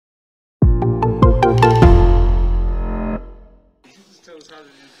how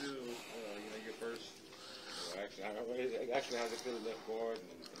did you do, your first, actually how did it feel left guard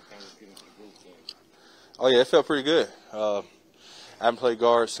and kind of getting to the group thing? Oh, yeah, it felt pretty good. I haven't played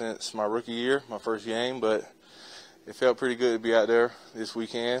guard since my rookie year, my first game, but it felt pretty good to be out there this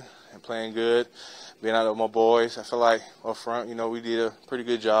weekend and playing good, being out there with my boys. I feel like up front, we did a pretty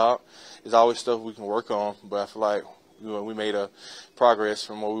good job. There's always stuff we can work on, but I feel like we made a progress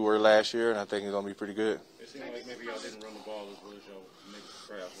from where we were last year, and I think it's going to be pretty good. It seemed like maybe y'all didn't run the ball as well as y'all maybe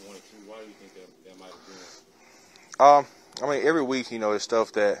perhaps wanted to. Why do you think that might have been? I mean, every week, there's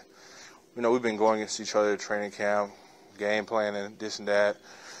stuff that, we've been going against each other at training camp, game planning, this and that.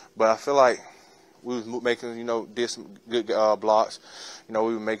 But I feel like we was making, did some good blocks. We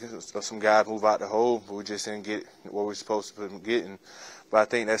were making some guys move out the hole, but we just didn't get what we were supposed to be getting. But I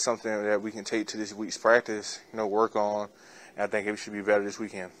think that's something that we can take to this week's practice, work on, and I think it should be better this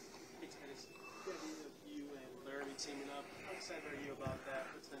weekend. Hey, Tytus, you and Larry teaming up. How excited are you about that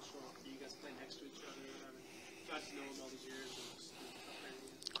potential for you guys playing next to each other? Got to know him all these years.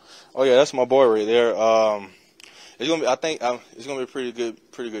 Oh yeah, that's my boy right there. It's gonna be. I think it's gonna be a pretty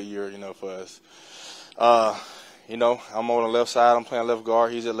good year, for us. I'm on the left side. I'm playing left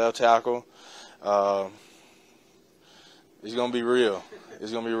guard. He's at left tackle. It's gonna be real.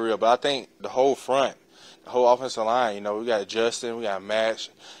 It's gonna be real. But I think the whole front, the whole offensive line. We got Justin, we got Max,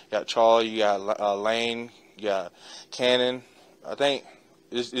 you got Charlie, you got Lane, you got Cannon. I think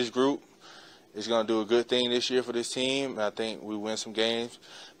this group is gonna do a good thing this year for this team, and I think we win some games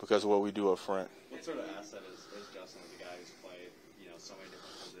because of what we do up front. What sort of asset is Justin as a guy who's played, so many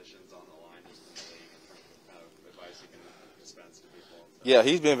different positions on the line just in the league in terms of kind of advice he can dispense to people? Yeah,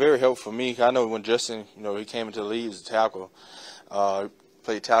 he's been very helpful for me. I know when Justin, he came into the league as a tackle.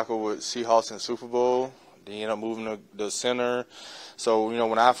 Played tackle with Seahawks in the Super Bowl. Then he ended up moving to the center. So,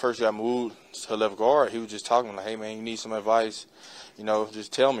 when I first got moved to left guard, he was just talking like, hey, man, you need some advice.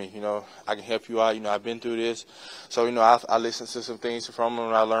 Just tell me, I can help you out. I've been through this. So, I listened to some things from him,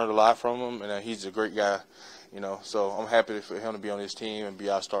 and I learned a lot from him, and he's a great guy, So I'm happy for him to be on this team and be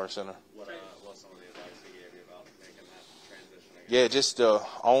our starting center. What's some of the advice he gave you about making that transition again? Yeah, just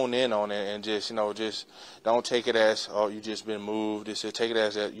own in on it and just, just don't take it as, oh, you just been moved. Just take it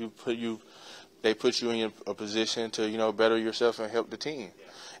as that they put you in a position to, better yourself and help the team.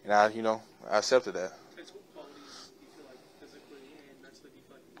 Yeah. And I accepted that. What qualities do you feel like physically and mentally do you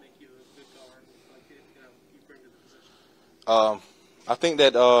feel like make you a good guard? You bring to the position? I think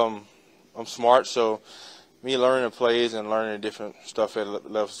that I'm smart, so me learning the plays and learning different stuff at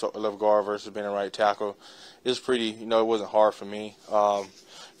left guard versus being a right tackle is pretty, it wasn't hard for me.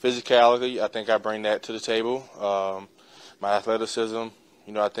 Physicality, I think I bring that to the table. My athleticism,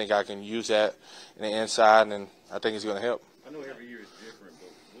 I think I can use that in the inside, and I think it's going to help. I know every year is different, but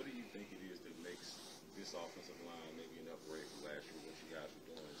what do you think it is that makes this offensive line maybe an upgrade from last year, what you guys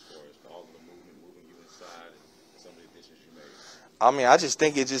were doing as far as all of the moving you inside and some of the additions you made? I mean, I just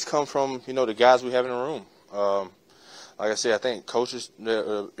think it just comes from, the guys we have in the room. Like I said, I think coaches,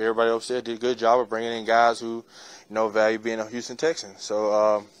 everybody else said, did a good job of bringing in guys who, value being a Houston Texan.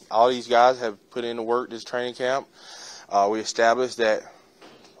 So all these guys have put in the work this training camp. We established that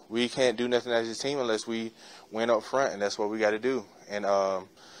we can't do nothing as a team unless we win up front, and that's what we got to do. And I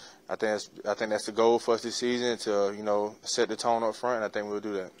think that's the goal for us this season to set the tone up front, and I think we'll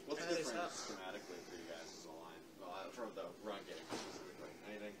do that. What's different schematically for you guys as a line, for the run game specifically?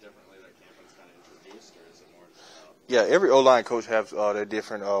 Anything differently that Campbell's kind of introduced, or is it more? Yeah, every O-line coach has their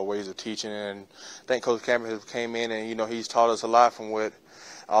different ways of teaching, and I think Coach Campbell has came in and he's taught us a lot from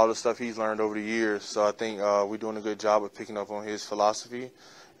all the stuff he's learned over the years. So I think we're doing a good job of picking up on his philosophy.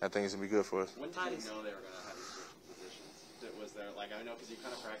 I think it's going to be good for us. When did you know they were going to have these different positions? Was there, I know because you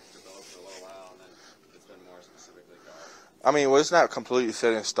kind of practiced your both for a little while, and then it's been more specifically guard? I mean, well, it's not completely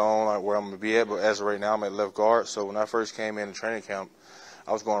set in stone like where I'm going to be at, but as of right now, I'm at left guard. So when I first came in training camp,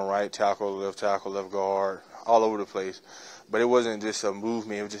 I was going right tackle, left guard, all over the place. But it wasn't just a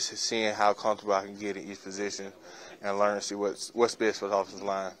movement. It was just seeing how comfortable I can get in each position and learn to see what's best for the offensive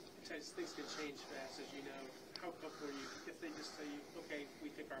line. Things can change fast, as you know. How comfortable are you if they just tell you, okay, we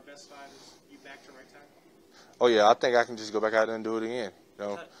think our best five is you back to right tackle? Oh, yeah, I think I can just go back out there and do it again.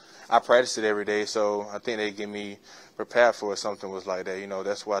 I practice it every day, so I think they get me prepared for if something was like that.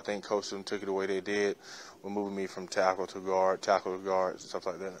 That's why I think Coach took it the way they did, with moving me from tackle to guard, stuff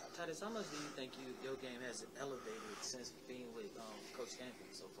like that. Tytus, how much do you think your game has elevated since being with Coach Campbell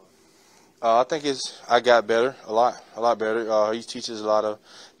so far? I think I got better, a lot better. He teaches a lot of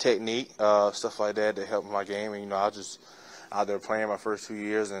technique, stuff like that help my game. And, I just out there playing my first 2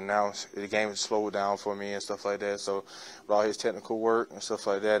 years, and now the game has slowed down for me and stuff like that. So with all his technical work and stuff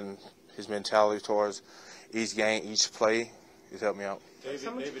like that and his mentality towards each game, each play, it's helped me out. David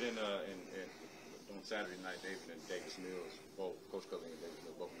and on Saturday night, David and Davis Mills, both Coach Cullen and Davis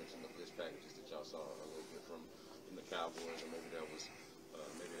Mills, both mentioned the blitz packages that y'all saw a little bit from the Cowboys, and maybe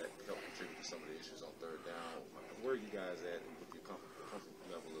that helped contribute to some of the issues on third down. Where are you guys at with your comfort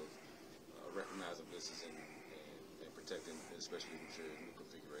level of recognizing blitzes and protecting, especially with your new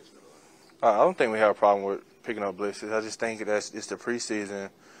configuration of the line? I don't think we have a problem with picking up blitzes. I just think it's the preseason,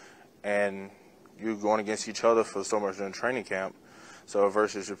 and you're going against each other for so much during training camp. So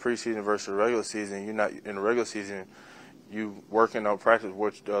versus the preseason versus the regular season, you're not in the regular season. You working on practice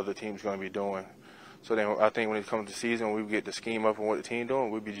what the other team's going to be doing. So then I think when it comes to season, we get the scheme up and what the team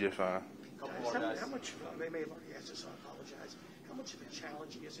doing, we'll be just fine. How much? They may have already asked this. So I apologize. How much of a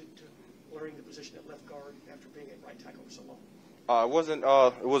challenge is it to learning the position at left guard after being at right tackle for so long? It wasn't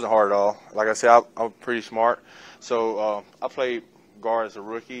hard at all. Like I said, I'm pretty smart. So I played guard as a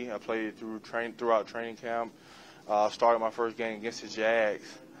rookie. I played throughout training camp. Started my first game against the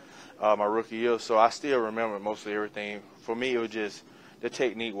Jags my rookie year. So I still remember mostly everything. For me, it was just the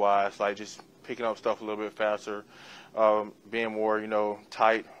technique-wise, like just picking up stuff a little bit faster, being more,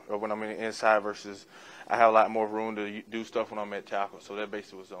 tight when I'm in the inside versus I have a lot more room to do stuff when I'm at tackle. So that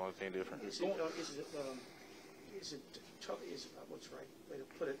basically was the only thing different. Is it tough? What's the right way to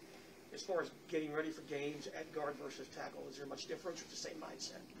put it? As far as getting ready for games at guard versus tackle, is there much difference or the same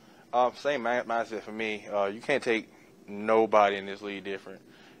mindset? Same mindset for me. You can't take nobody in this league different.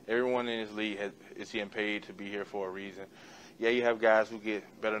 Everyone in this league is getting paid to be here for a reason. Yeah, you have guys who get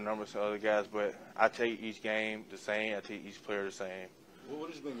better numbers than other guys, but I take each game the same. I take each player the same. What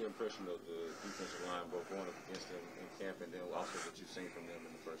has been your impression of the defensive line, both going up against them in camp and then also what you've seen from them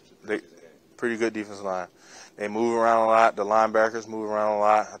in the first two preseason games? Pretty good defensive line. They move around a lot. The linebackers move around a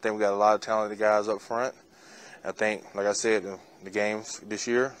lot. I think we got a lot of talented guys up front. I think, like I said, the games this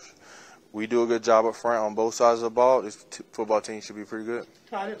year, we do a good job up front on both sides of the ball. This football team should be pretty good.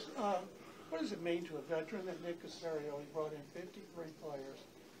 Tytus, what does it mean to a veteran that Nick Casario, he brought in 53 players,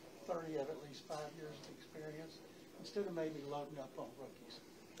 30 have at least 5 years of experience, instead of maybe loading up on rookies?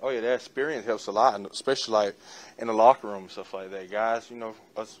 Oh, yeah, that experience helps a lot, and especially like in the locker room and stuff like that. Guys,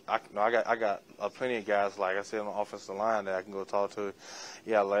 I got plenty of guys, like I said, on the offensive line that I can go talk to.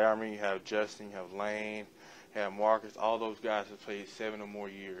 You have Laramie, you have Justin, you have Lane, you have Marcus. All those guys have played 7 or more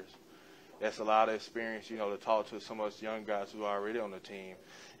years. That's a lot of experience, to talk to some of us young guys who are already on the team.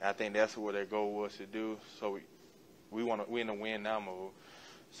 And I think that's what their goal was to do. So we in a win now mode.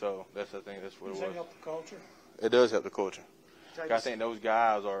 So I think that's what it was. Does that help the culture? It does help the culture. I think those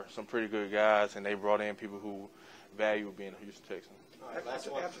guys are some pretty good guys, and they brought in people who value being a Houston Texan. After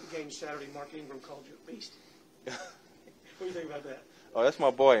the game Saturday, Mark Ingram called you a beast. What do you think about that? Oh, that's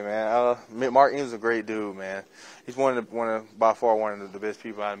my boy, man. Mark Ingram's a great dude, man. He's by far one of the best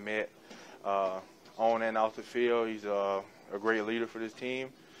people I've met. On and off the field, he's a great leader for this team,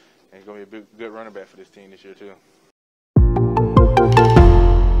 and he's going to be a good running back for this team this year too.